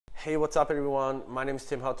Hey, what's up everyone? My name is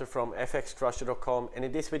Tim Hutter from fxcrusher.com, and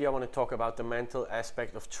in this video I want to talk about the mental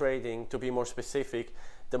aspect of trading. To be more specific,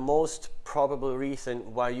 the most probable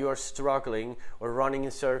reason why you are struggling or running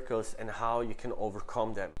in circles and how you can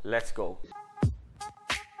overcome them. Let's go.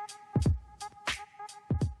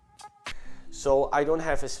 So I don't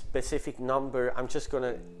have a specific number, I'm just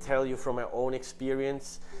gonna tell you from my own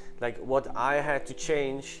experience, like what I had to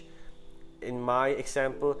change in my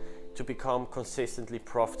example to become consistently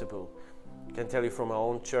profitable. I can tell you from my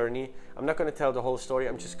own journey. I'm not gonna tell the whole story,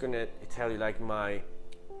 I'm just gonna tell you like my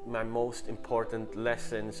most important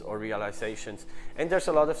lessons or realizations. And there's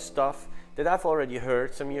a lot of stuff that I've already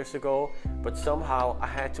heard some years ago, but somehow I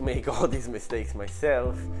had to make all these mistakes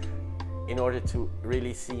myself in order to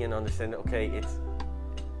really see and understand, okay, it's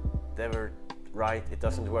never right, it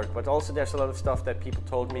doesn't work. But also there's a lot of stuff that people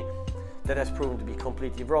told me that has proven to be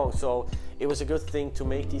completely wrong. So it was a good thing to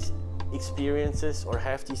make these experiences or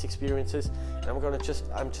have these experiences. And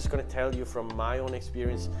I'm just gonna tell you from my own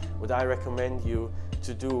experience what I recommend you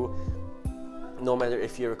to do, no matter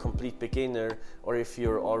if you're a complete beginner or if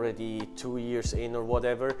you're already 2 years in or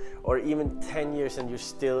whatever, or even 10 years and you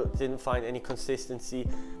still didn't find any consistency.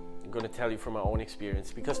 I'm gonna tell you from my own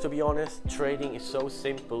experience, because to be honest, trading is so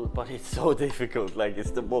simple, but it's so difficult. Like,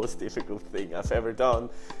 it's the most difficult thing I've ever done,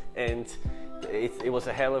 and it was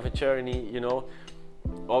a hell of a journey, you know.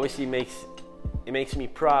 Obviously it makes me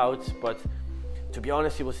proud, but to be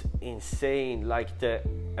honest, it was insane, like the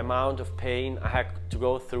amount of pain I had to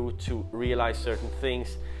go through to realize certain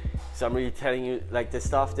things. So I'm really telling you, like, the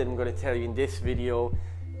stuff that I'm gonna tell you in this video,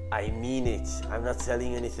 I mean it. I'm not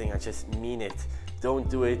selling anything, I just mean it. Don't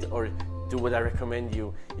do it, or do what I recommend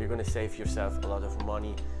you. You're gonna save yourself a lot of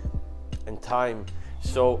money and time.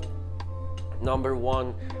 So number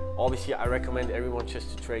one, obviously I recommend everyone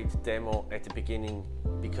just to trade demo at the beginning,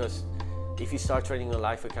 because if you start trading a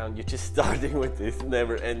live account, you're just starting with this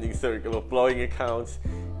never-ending circle of blowing accounts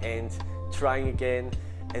and trying again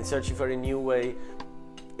and searching for a new way.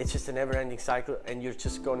 It's just a never-ending cycle, and you're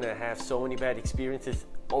just gonna have so many bad experiences.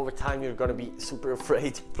 Over time you're gonna be super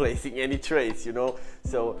afraid placing any trades, you know.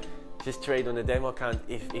 So just trade on a demo account.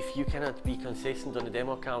 If you cannot be consistent on a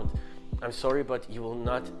demo account, I'm sorry, but you will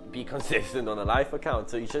not be consistent on a live account.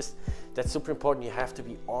 So that's super important. You have to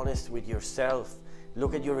be honest with yourself.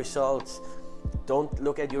 Look at your results. Don't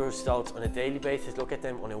look at your results on a daily basis, look at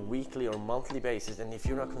them on a weekly or monthly basis. And if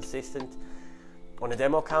you're not consistent on a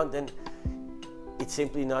demo account, then it's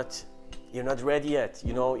simply not, you're not ready yet,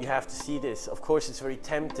 you know. You have to see this. Of course it's very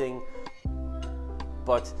tempting,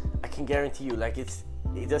 but I can guarantee you, like, it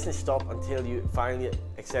doesn't stop until you finally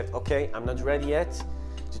accept, okay, I'm not ready yet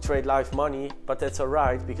to trade live money, but that's all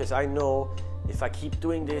right, because I know if I keep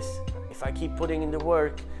doing this, if I keep putting in the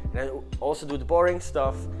work, and I also do the boring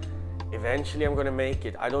stuff, eventually I'm gonna make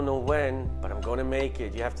it. I don't know when, but I'm gonna make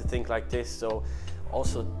it. You have to think like this. So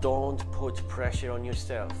also, don't put pressure on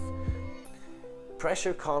yourself.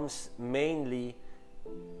 Pressure comes mainly,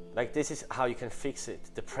 like, this is how you can fix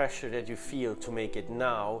it. The pressure that you feel to make it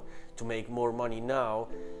now, to make more money now,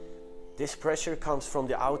 this pressure comes from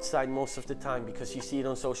the outside most of the time, because you see it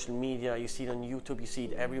on social media, you see it on YouTube, you see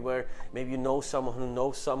it everywhere. Maybe you know someone who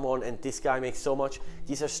knows someone, and this guy makes so much.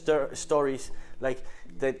 These are stories like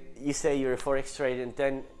that. You say you're a forex trader, and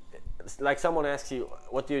then like someone asks you,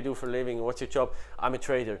 what do you do for a living? What's your job? I'm a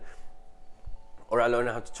trader, or I learn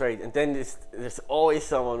how to trade. And then there's always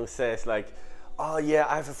someone who says like, oh yeah,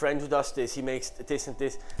 I have a friend who does this, he makes this and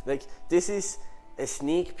this. Like, this is a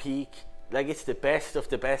sneak peek. Like, it's the best of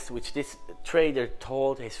the best, which this trader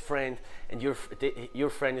told his friend, and your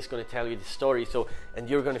friend is going to tell you the story. So, and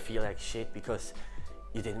you're going to feel like shit because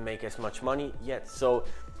you didn't make as much money yet. So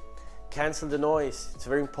cancel the noise. It's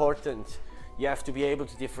very important. You have to be able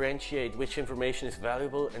to differentiate which information is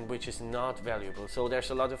valuable and which is not valuable. So there's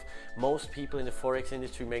most people in the forex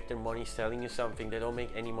industry make their money selling you something. They don't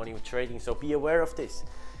make any money with trading. So be aware of this.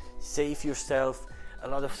 Save yourself a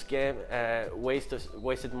lot of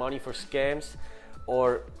wasted money for scams,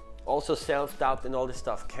 or also self-doubt and all this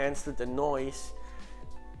stuff. Cancel the noise,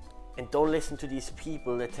 and don't listen to these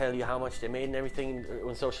people that tell you how much they made and everything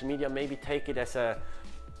on social media. Maybe take it as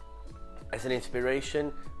an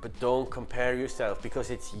inspiration, but don't compare yourself, because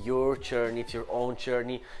it's your journey, it's your own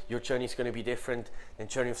journey. Your journey is going to be different than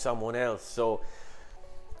the journey of someone else. So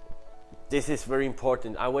this is very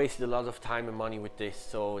important. I wasted a lot of time and money with this,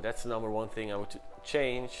 so that's the number one thing I would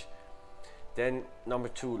change. Then number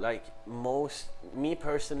two, like, me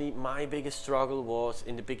personally, my biggest struggle was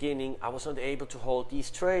in the beginning, I was not able to hold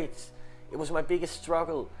these trades. It was my biggest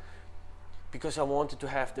struggle, because I wanted to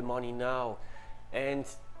have the money now, and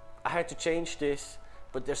I had to change this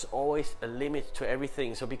but there's always a limit to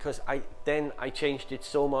everything. So because I changed it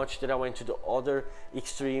so much that I went to the other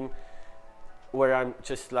extreme, where I'm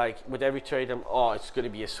just like, with every trade it's gonna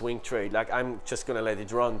be a swing trade, like I'm just gonna let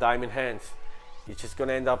it run diamond hands. You're just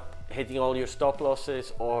gonna end up hitting all your stop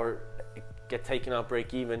losses or get taken out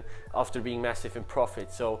break even after being massive in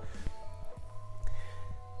profit. So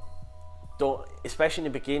don't, especially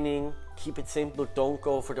in the beginning, keep it simple. Don't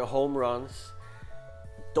go for the home runs.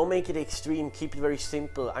 Don't make it extreme, keep it very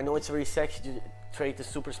simple. I know it's very sexy to trade the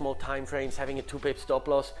super small time frames, having a 2 pip stop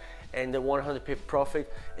loss and a 100 pip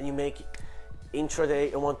profit, and you make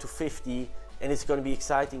intraday a 1 to 50, and it's going to be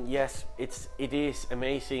exciting. Yes, it is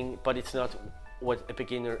amazing, but it's not what a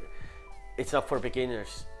beginner, it's not for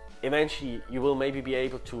beginners. Eventually you will maybe be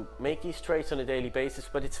able to make these trades on a daily basis,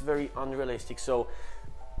 but it's very unrealistic. So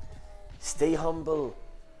stay humble,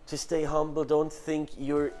 just stay humble. Don't think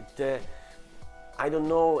you're the, I don't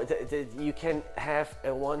know, you can have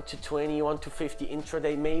a 1 to 20, 1 to 50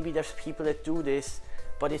 intraday. Maybe there's people that do this,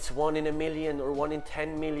 but it's 1 in a million or 1 in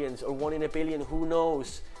 10 millions or 1 in a billion, who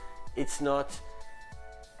knows? It's not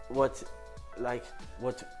what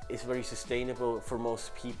is very sustainable for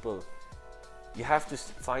most people. You have to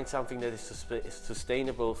find something that is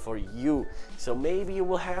sustainable for you. So maybe you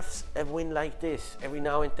will have a win like this every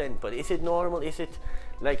now and then, but is it normal? Is it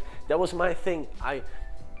like, that was my thing.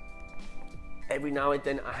 Every now and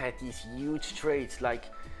then I had these huge trades, like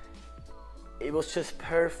it was just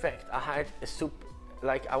perfect. I had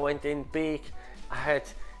I went in big, I had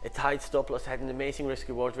a tight stop loss, I had an amazing risk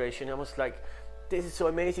reward ratio, and I was like, this is so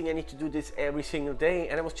amazing, I need to do this every single day.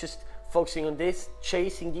 And I was just focusing on this,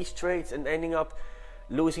 chasing these trades, and ending up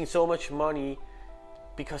losing so much money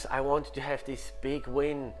because I wanted to have this big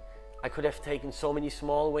win. I could have taken so many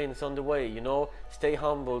small wins on the way, you know. Stay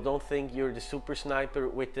humble. Don't think you're the super sniper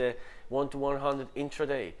with the 1 to 100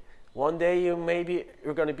 intraday. One day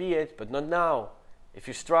you're gonna be it, but not now. If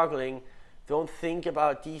you're struggling, don't think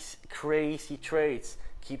about these crazy trades.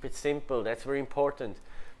 Keep it simple. That's very important.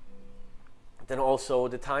 Then also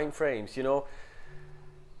the time frames, you know.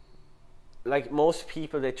 Like most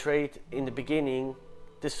people, they trade in the beginning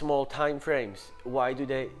the small time frames. Why do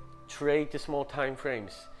they trade the small time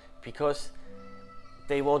frames? Because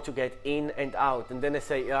they want to get in and out, and then they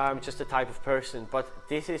say, yeah, I'm just a type of person. But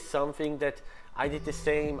this is something that I did the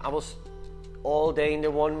same. I was all day in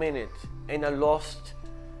the 1 minute and I lost,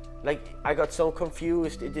 like I got so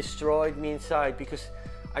confused, it destroyed me inside, because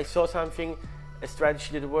I saw something, a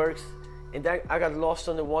strategy that works, and then I got lost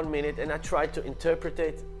on the 1 minute, and I tried to interpret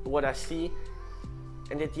it, what I see,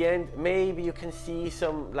 and at the end maybe you can see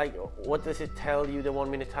some, like, what does it tell you, the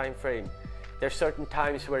 1 minute time frame? There's certain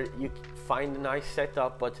times where you find a nice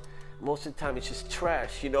setup, but most of the time it's just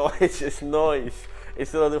trash, you know. It's just noise,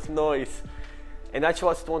 it's a lot of noise. And I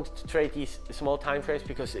just wanted to trade these small time frames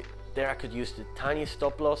because there I could use the tiniest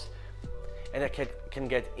stop loss, and I can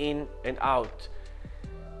get in and out.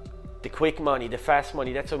 The quick money, the fast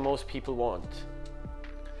money, that's what most people want.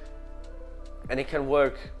 And it can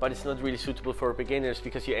work, but it's not really suitable for beginners,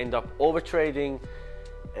 because you end up over trading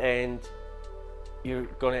and you're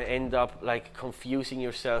gonna end up like confusing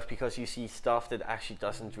yourself because you see stuff that actually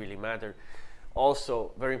doesn't really matter.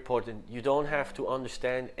 Also, very important, you don't have to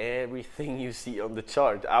understand everything you see on the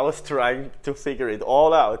chart. I was trying to figure it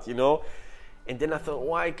all out, you know, and then I thought,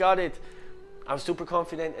 oh, I got it. I was super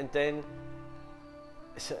confident, and then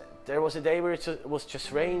there was a day where it was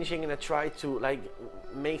just ranging, and I tried to like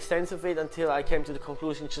make sense of it until I came to the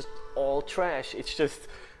conclusion it's just all trash. It's just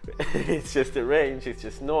it's just a range, it's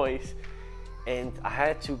just noise. And I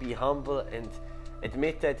had to be humble and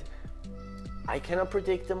admit that I cannot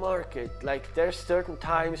predict the market. Like, there's certain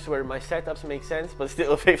times where my setups make sense, but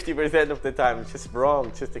still 50% of the time it's just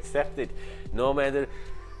wrong. Just accept it, no matter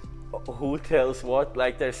who tells what.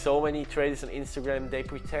 Like, there's so many traders on Instagram, they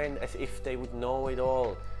pretend as if they would know it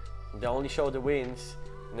all. They only show the wins,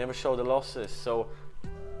 never show the losses. So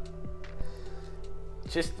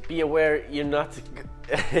just be aware, you're not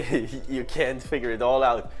you can't figure it all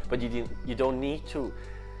out, but you don't need to.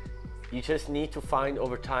 You just need to find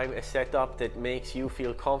over time a setup that makes you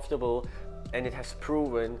feel comfortable, and it has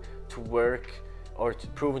proven to work or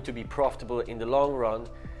proven to be profitable in the long run.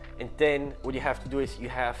 And then what you have to do is you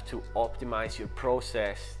have to optimize your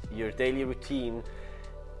process, your daily routine,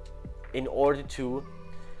 in order to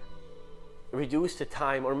reduce the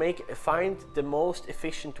time or find the most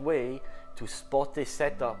efficient way to spot this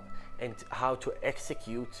setup and how to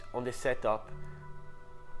execute on this setup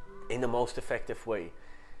in the most effective way.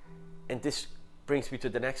 And this brings me to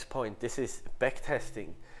the next point. This is backtesting.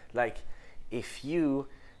 Like, if you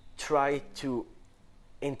try to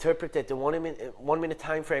interpret that the 1 minute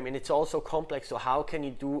time frame, and it's also complex. So how can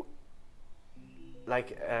you do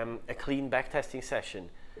like a clean backtesting session?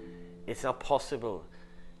 It's not possible.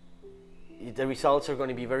 The results are going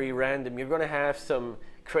to be very random. You're going to have some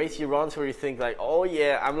crazy runs where you think like, oh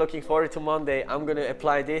yeah, I'm looking forward to Monday, I'm going to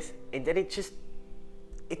apply this, and then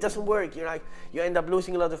it doesn't work. You're like, you end up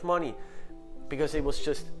losing a lot of money because it was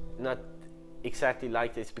just not exactly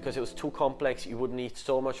like this, because it was too complex. You would need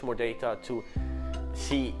so much more data to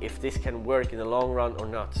see if this can work in the long run or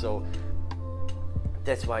not. So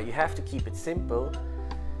that's why you have to keep it simple,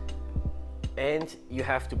 and you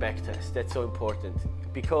have to backtest. That's so important,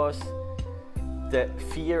 because the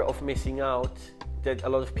fear of missing out that a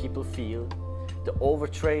lot of people feel, the over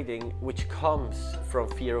trading which comes from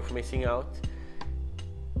fear of missing out,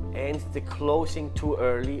 and the closing too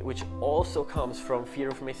early, which also comes from fear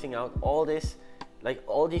of missing out, all this, like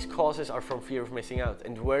all these causes are from fear of missing out.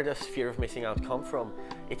 And where does fear of missing out come from?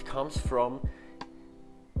 It comes from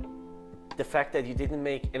the fact that you didn't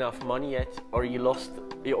make enough money yet, or you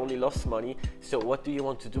only lost money. So what do you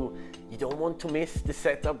want to do? You don't want to miss the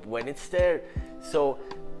setup when it's there. So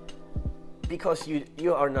because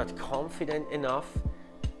you are not confident enough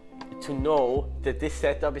to know that this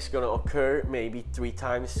setup is going to occur maybe 3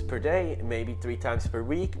 times per day, maybe 3 times per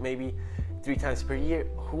week, maybe 3 times per year,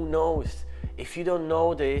 who knows? If you don't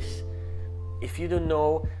know this, if you don't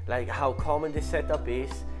know like how common this setup is,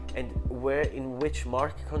 and in which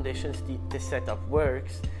market conditions this setup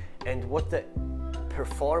works, and what the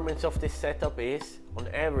performance of this setup is on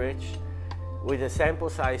average with a sample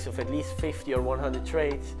size of at least 50 or 100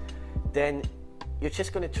 trades, then you're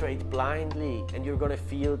just going to trade blindly, and you're going to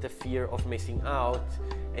feel the fear of missing out,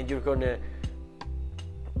 and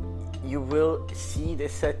you will see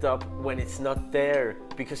this setup when it's not there,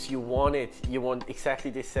 because you want it. You want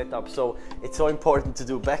exactly this setup. So it's so important to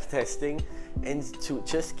do backtesting, and to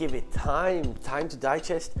just give it time to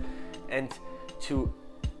digest, and to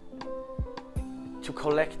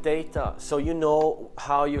collect data, so you know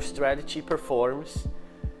how your strategy performs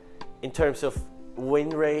in terms of win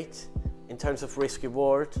rate, in terms of risk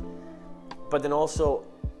reward, but then also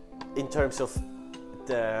in terms of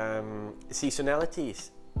the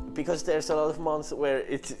seasonalities, because there's a lot of months where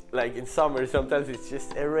it's like in summer, sometimes it's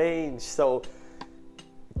just a range. So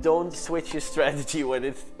don't switch your strategy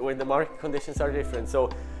when the market conditions are different. So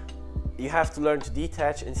you have to learn to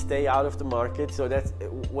detach and stay out of the market, so that's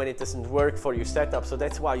when it doesn't work for your setup. So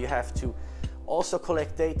that's why you have to also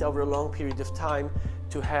collect data over a long period of time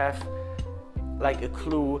to have like a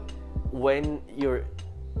clue when your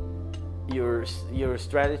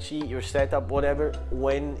strategy, your setup, whatever,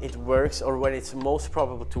 when it works, or when it's most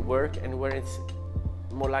probable to work, and when it's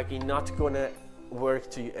more likely not gonna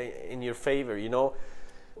work in your favor, you know.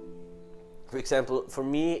 For example, for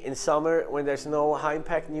me in summer, when there's no high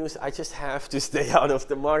impact news, I just have to stay out of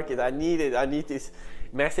the market. I need it. I need these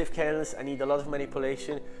massive candles. I need a lot of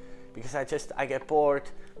manipulation, because I get bored.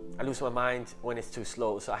 I lose my mind when it's too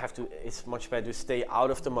slow. So it's much better to stay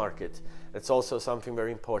out of the market. That's also something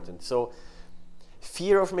very important. So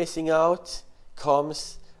fear of missing out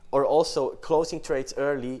comes, or also closing trades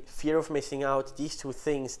early, fear of missing out, these two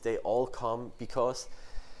things, they all come because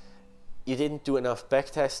you didn't do enough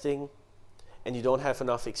backtesting, and you don't have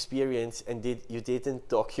enough experience, and you didn't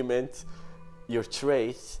document your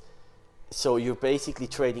trades. So you're basically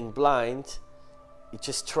trading blind. You're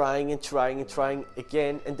just trying and trying and trying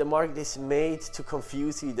again, and the market is made to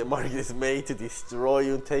confuse you. The market is made to destroy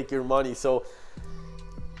you and take your money. So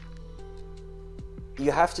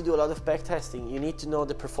you have to do a lot of backtesting. You need to know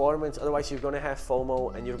the performance, otherwise you're going to have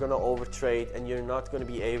FOMO, and you're going to overtrade, and you're not going to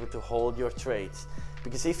be able to hold your trades.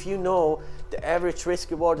 Because if you know the average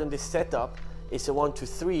risk reward on this setup is a 1 to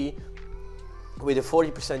 3 with a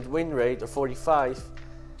 40% win rate, or 45,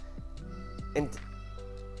 and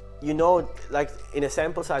you know, like in a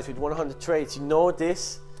sample size with 100 trades, you know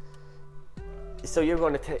this, so you're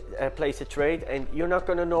going to place a trade, and you're not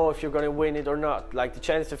going to know if you're going to win it or not. Like the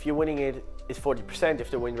chance of you winning it is 40%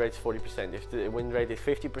 if the win rate is 40%. If the win rate is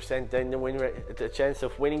 50%, then the chance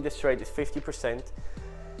of winning this trade is 50%.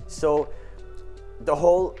 So the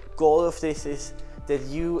whole goal of this is that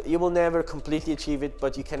you will never completely achieve it,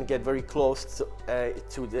 but you can get very close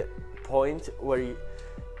to the point where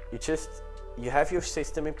you have your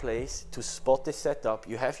system in place to spot this setup.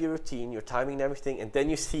 You have your routine, your timing and everything, and then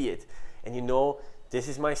you see it, and you know, this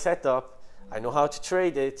is my setup, I know how to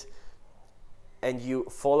trade it, and you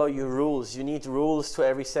follow your rules. You need rules to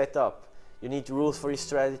every setup. You need rules for your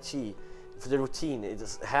strategy, for the routine. It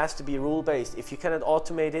has to be rule-based. If you cannot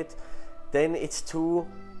automate it, then it's too,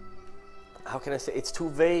 how can I say, it's too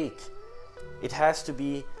vague. It has to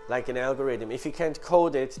be like an algorithm. If you can't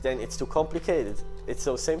code it, then it's too complicated. It's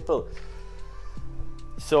so simple.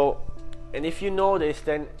 So, and if you know this,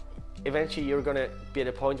 then eventually you're gonna be at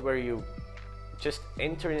a point where you just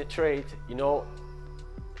enter in a trade, you know,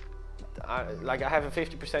 like I have a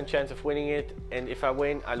 50% chance of winning it, and if I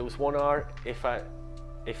win, I lose 1R.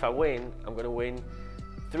 If I win, I'm gonna win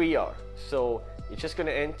 3R. So you're just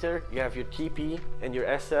gonna enter, you have your TP and your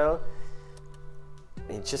SL,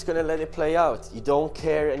 and you're just gonna let it play out. You don't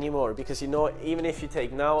care anymore, because you know, even if you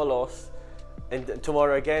take now a loss and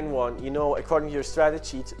tomorrow again one, you know, according to your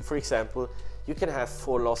strategy, for example, you can have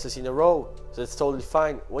 4 losses in a row, so it's totally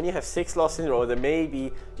fine. When you have 6 losses in a row, then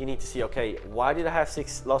maybe you need to see, okay, why did I have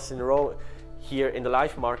 6 losses in a row here in the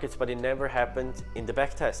live markets, but it never happened in the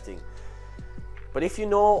backtesting? But if you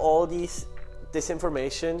know all this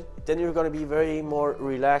information, then you're going to be very more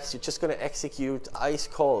relaxed. You're just going to execute ice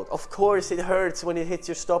cold. Of course, it hurts when it hits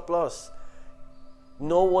your stop loss.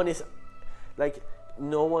 No one is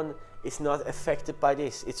not affected by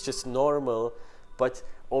this. It's just normal. But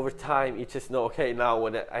over time, you just know, okay, now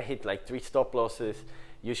when I hit like 3 stop losses,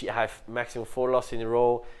 usually I have maximum 4 losses in a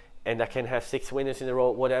row, and I can have 6 winners in a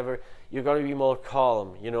row, whatever. You're going to be more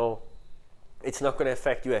calm, you know. It's not going to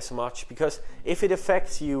affect you as much, because if it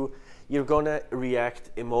affects you, you're going to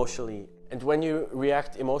react emotionally. And when you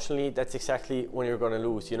react emotionally, that's exactly when you're going to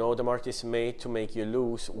lose. You know, the market is made to make you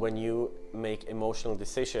lose when you make emotional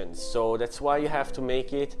decisions. So that's why you have to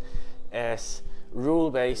make it as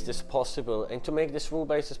rule-based as possible. And to make this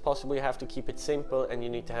rule-based as possible, you have to keep it simple, and you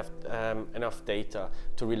need to have enough data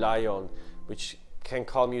to rely on, which can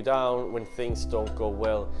calm you down when things don't go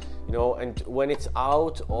well. You know, and when it's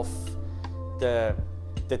out of the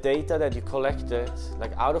data that you collected,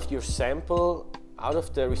 like out of your sample, out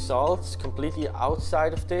of the results, completely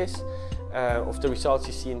outside of this, of the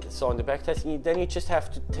results you saw in the backtesting, then you just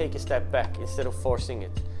have to take a step back instead of forcing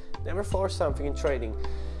it. Never force something in trading.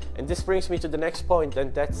 And this brings me to the next point,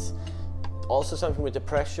 and that's also something with the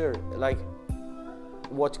pressure. Like,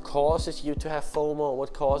 what causes you to have FOMO?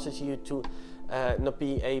 What causes you to not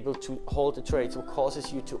be able to hold the trades? What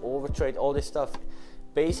causes you to overtrade? All this stuff.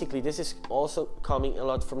 Basically, this is also coming a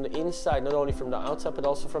lot from the inside, not only from the outside, but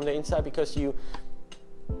also from the inside, because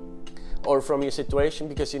or from your situation,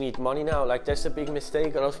 because you need money now. Like, that's a big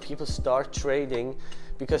mistake. A lot of people start trading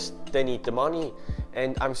because they need the money.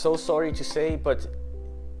 And I'm so sorry to say, but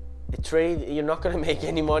you're not going to make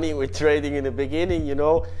any money with trading in the beginning, you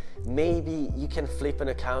know. Maybe you can flip an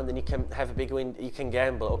account and you can have a big win, you can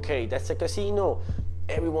gamble. Okay, that's a casino.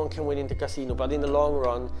 Everyone can win in the casino, but in the long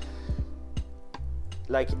run,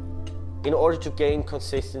 like, in order to gain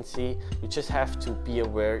consistency, you just have to be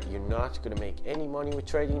aware you're not going to make any money with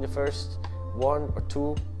trading the first 1 or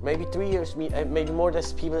 2, maybe 3 years, maybe more.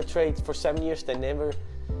 There's people that trade for 7 years, they never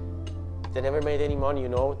made any money, you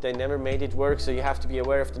know. They never made it work, so you have to be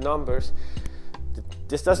aware of the numbers.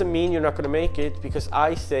 This doesn't mean you're not going to make it, because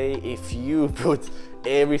I say if you put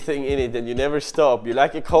everything in it and you never stop, you're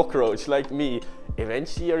like a cockroach, like me,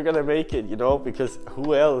 eventually you're going to make it, you know, because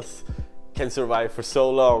who else can survive for so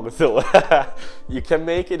long? So you can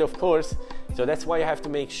make it, of course. So that's why you have to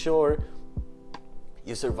make sure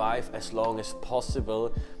you survive as long as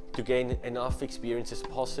possible, to gain enough experience as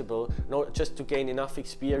possible. Not just to gain enough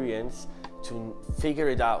experience to figure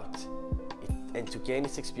it out. And to gain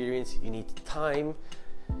this experience, you need time,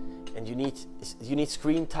 and you need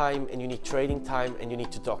screen time, and you need trading time, and you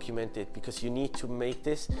need to document it, because you need to make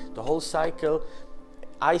this the whole cycle.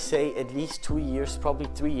 I say at least 2 years, probably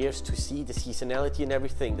 3 years, to see the seasonality and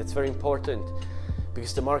everything. That's very important,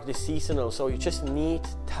 because the market is seasonal, so you just need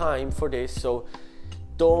time for this. So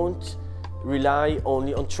don't rely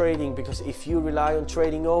only on trading, because if you rely on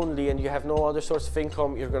trading only and you have no other source of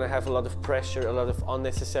income, you're going to have a lot of pressure, a lot of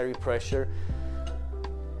unnecessary pressure,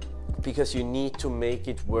 because you need to make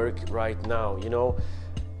it work right now, you know.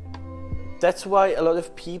 That's why a lot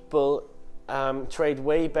of people trade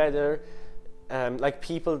way better, like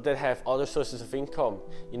people that have other sources of income,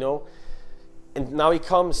 you know. And now it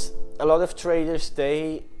comes, a lot of traders,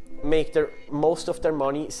 they make most of their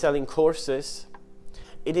money selling courses.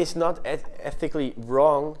 It is not ethically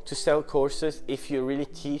wrong to sell courses if you really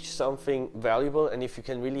teach something valuable and if you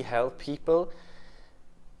can really help people.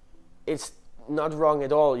 It's not wrong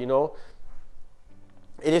at all, you know.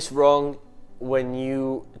 It is wrong when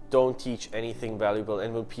you don't teach anything valuable,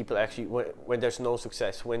 and when people actually, when there's no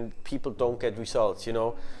success, when people don't get results, you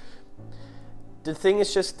know. The thing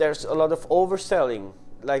is just, there's a lot of overselling.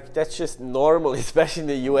 Like, that's just normal, especially in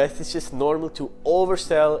the US. It's just normal to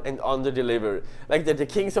oversell and underdeliver. Like, they're the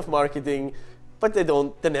kings of marketing, but they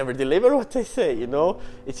never deliver what they say, you know.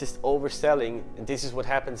 It's just overselling, and this is what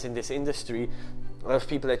happens in this industry. A lot of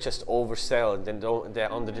people that just oversell and then they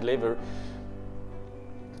under deliver.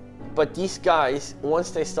 But these guys,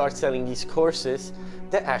 once they start selling these courses,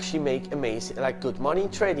 they actually make amazing, like good money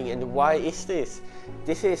in trading. And why is this?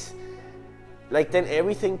 This is like then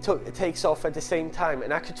everything takes off at the same time.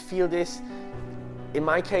 And I could feel this in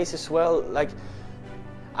my case as well. Like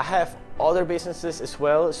I have other businesses as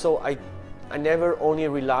well, so I never only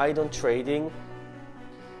relied on trading.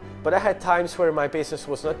 But I had times where my business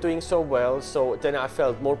was not doing so well, so then I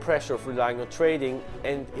felt more pressure of relying on trading,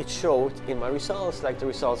 and it showed in my results. Like the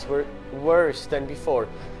results were worse than before,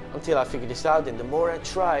 until I figured this out. And the more I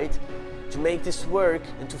tried to make this work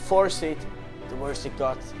and to force it, the worse it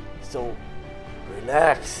got. So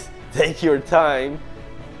relax, take your time,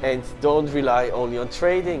 and don't rely only on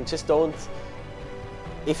trading. Just don't.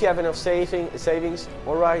 If you have enough savings,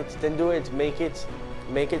 all right, then do it. Make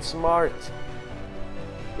it smart.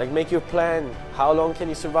 Like make your plan. How long can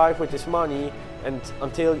you survive with this money? And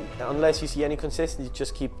unless you see any consistency,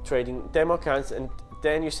 just keep trading demo accounts. And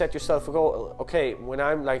then you set yourself a goal. Okay, when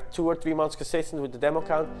I'm like 2 or 3 months consistent with the demo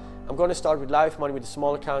account, I'm going to start with live money with a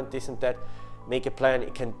small account, this and that. Make a plan.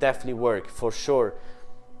 It can definitely work for sure.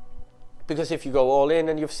 Because if you go all in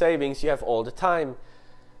and you have savings, you have all the time.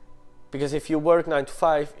 Because if you work 9 to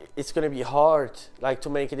 5, it's going to be hard like to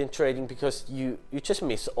make it in trading, because you just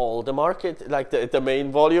miss all the market, like the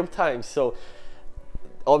main volume times. So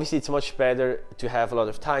obviously it's much better to have a lot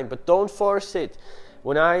of time, but don't force it.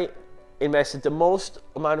 When I invested the most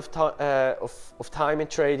amount of time in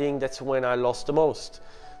trading, that's when I lost the most.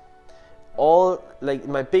 All like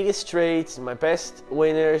my biggest trades, my best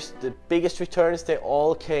winners, the biggest returns, they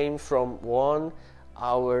all came from 1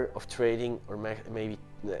 hour of trading, or maybe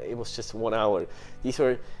it was just 1 hour. These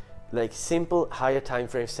were like simple higher time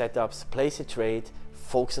frame setups. Place a trade,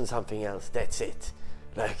 focus on something else. That's it.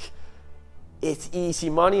 Like it's easy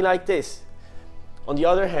money like this. On the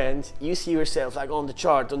other hand, you see yourself like on the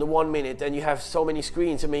chart on the 1 minute, and you have so many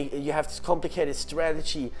screens. You have this complicated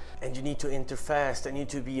strategy, and you need to enter fast. And you need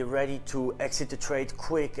to be ready to exit the trade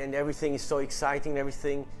quick, and everything is so exciting and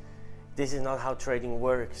everything. This is not how trading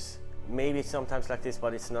works. Maybe it's sometimes like this,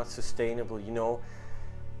 but it's not sustainable, you know.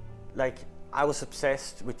 Like I was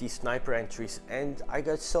obsessed with these sniper entries, and I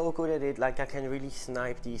got so good at it. Like I can really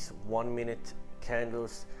snipe these 1 minute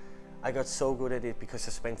candles. I got so good at it because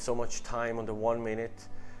I spent so much time on the 1 minute,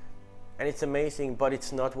 and it's amazing, but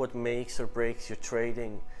it's not what makes or breaks your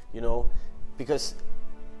trading, you know. Because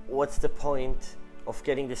what's the point of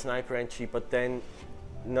getting the sniper entry but then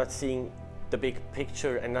not seeing the big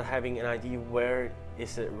picture and not having an idea where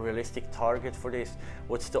is a realistic target for this,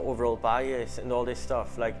 what's the overall bias and all this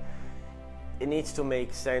stuff. Like it needs to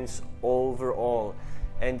make sense overall.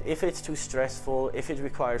 And if it's too stressful, if it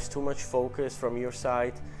requires too much focus from your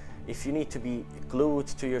side, if you need to be glued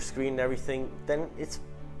to your screen and everything, then it's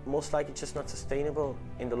most likely just not sustainable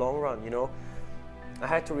in the long run, you know. I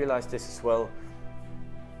had to realize this as well.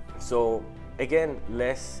 So again,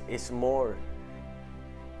 less is more.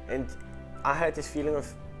 And I had this feeling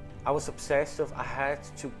of, I was obsessive. I had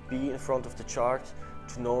to be in front of the chart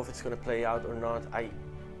to know if it's going to play out or not. I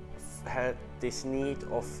had this need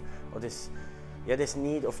of, this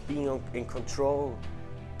need of being in control,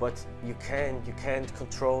 but you can't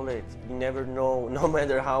control it. You never know, no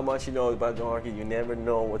matter how much you know about the market, you never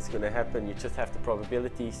know what's going to happen. You just have the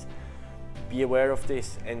probabilities. Be aware of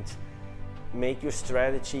this and make your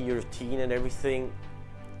strategy, your routine and everything,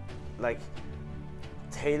 like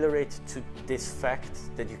tailor it to this fact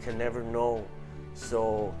that you can never know.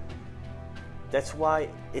 So that's why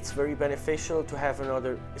it's very beneficial to have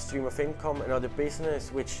another stream of income, another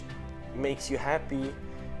business which makes you happy,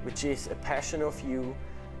 which is a passion of you.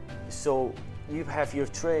 So you have your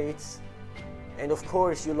trades, and of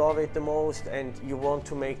course you love it the most and you want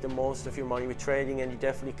to make the most of your money with trading, and you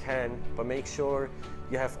definitely can, but make sure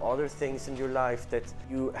you have other things in your life that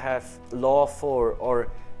you have love for or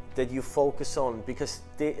that you focus on, because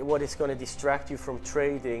what is going to distract you from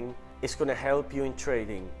trading is going to help you in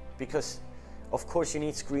trading. Because of course you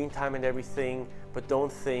need screen time and everything, but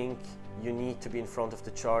don't think you need to be in front of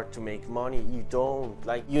the chart to make money. You don't.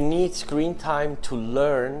 Like, you need screen time to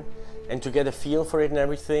learn and to get a feel for it and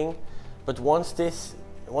everything, but once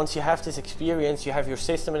you have this experience, you have your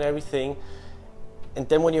system and everything, and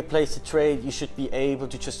then when you place a trade, you should be able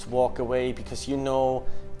to just walk away, because you know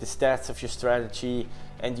the stats of your strategy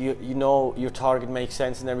and you know your target makes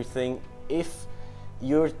sense and everything. If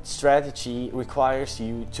your strategy requires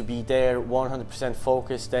you to be there 100%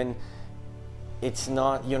 focused, then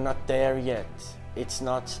you're not there yet. It's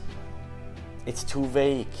too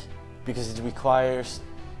vague, because it requires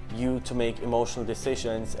you to make emotional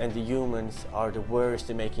decisions, and the humans are the worst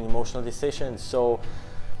in making emotional decisions. So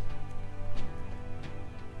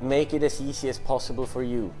make it as easy as possible for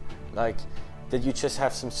you, like that you just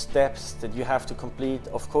have some steps that you have to complete.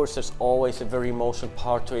 Of course, there's always a very emotional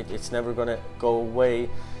part to it. It's never gonna go away,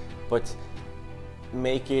 but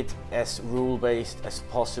make it as rule-based as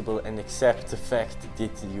possible and accept the fact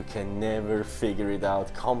that you can never figure it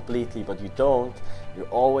out completely, but you don't. You're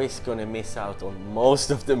always gonna miss out on most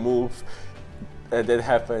of the move that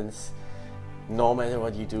happens, no matter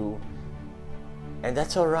what you do. And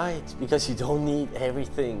that's all right, because you don't need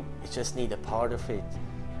everything. You just need a part of it.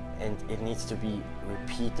 And it needs to be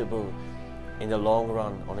repeatable in the long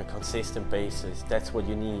run on a consistent basis. That's what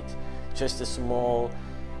you need. Just a small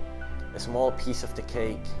piece of the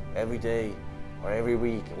cake every day or every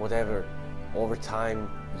week, whatever. Over time,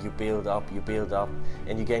 you build up,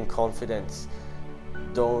 and you gain confidence.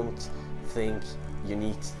 Don't think you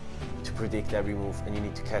need to predict every move and you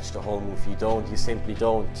need to catch the whole move. You don't, you simply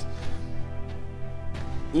don't.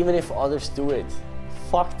 Even if others do it,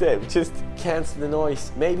 fuck them, just cancel the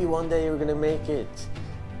noise. Maybe one day you're gonna make it,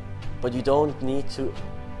 but you don't need to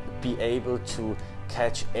be able to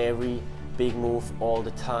catch every big move all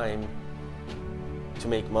the time to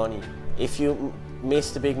make money. If you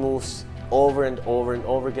miss the big moves over and over and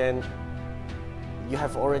over again, you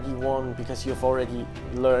have already won, because you've already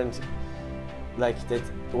learned like that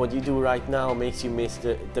what you do right now makes you miss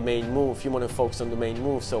the main move. You want to focus on the main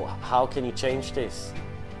move, so how can you change this?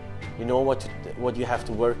 You know what you have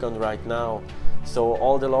to work on right now. So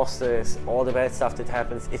all the losses, all the bad stuff that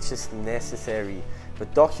happens, it's just necessary.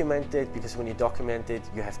 But document it, because when you document it,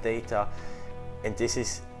 you have data, and this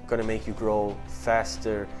is gonna make you grow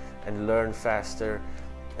faster and learn faster.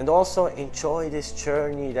 And also enjoy this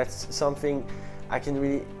journey. That's something I can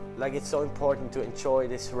really, like, it's so important to enjoy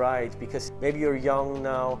this ride, because maybe you're young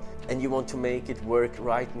now and you want to make it work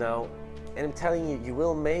right now. And I'm telling you, you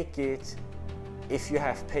will make it if you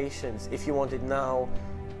have patience. If you want it now,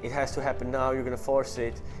 it has to happen now. You're gonna force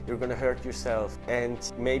it, you're gonna hurt yourself,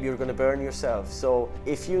 and maybe you're gonna burn yourself. So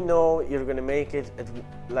if you know you're gonna make it,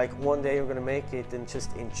 like one day you're gonna make it, then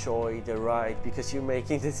just enjoy the ride, because you're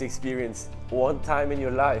making this experience one time in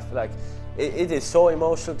your life. Like it is so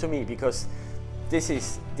emotional to me, because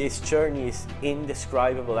this journey is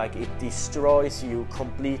indescribable. Like, it destroys you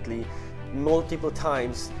completely multiple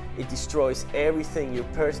times. It destroys everything, your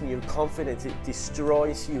person, your confidence. It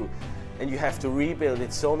destroys you, and you have to rebuild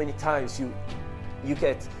it so many times. You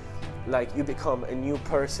get, like, you become a new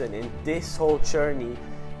person. In this whole journey,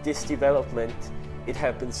 this development, it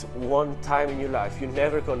happens one time in your life. You're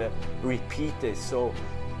never gonna repeat this. So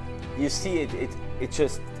you see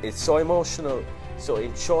it's so emotional. So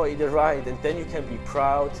enjoy the ride, and then you can be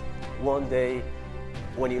proud one day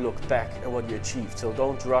when you look back at what you achieved. So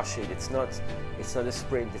don't rush it. It's not a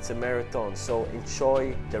sprint, it's a marathon. So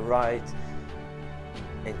enjoy the ride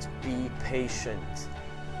and be patient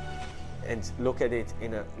and look at it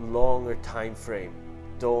in a longer time frame.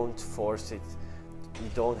 Don't force it.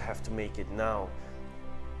 You don't have to make it now.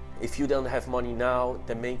 If you don't have money now,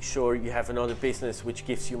 then make sure you have another business which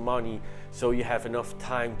gives you money, so you have enough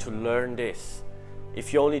time to learn this.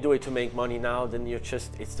 If you only do it to make money now, then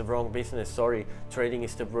it's the wrong business. Sorry, trading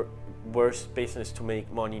is the worst business to make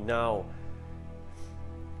money now.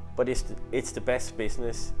 But it's the best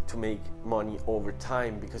business to make money over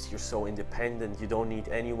time, because you're so independent. You don't need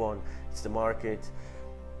anyone. It's the market,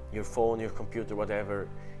 your phone, your computer, whatever,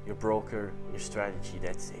 your broker, your strategy.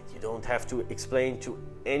 That's it. You don't have to explain to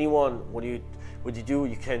anyone what you do.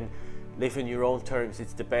 You can live in your own terms.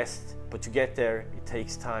 It's the best. But to get there, it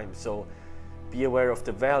takes time. So be aware of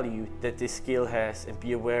the value that this skill has, and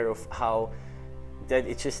be aware of how that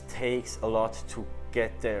it just takes a lot to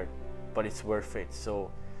get there, but it's worth it. So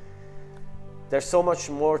there's so much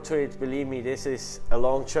more to it. Believe me, this is a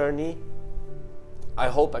long journey. I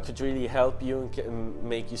hope I could really help you and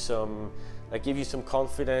make you give you some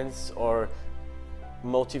confidence or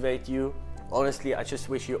motivate you. Honestly, I just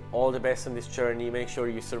wish you all the best on this journey. Make sure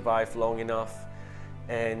you survive long enough.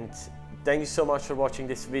 And thank you so much for watching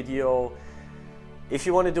this video. If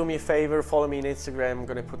you want to do me a favor, follow me on Instagram. I'm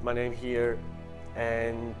going to put my name here,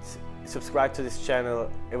 and subscribe to this channel.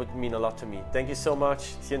 It would mean a lot to me. Thank you so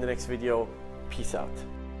much. See you in the next video. Peace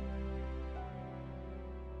out.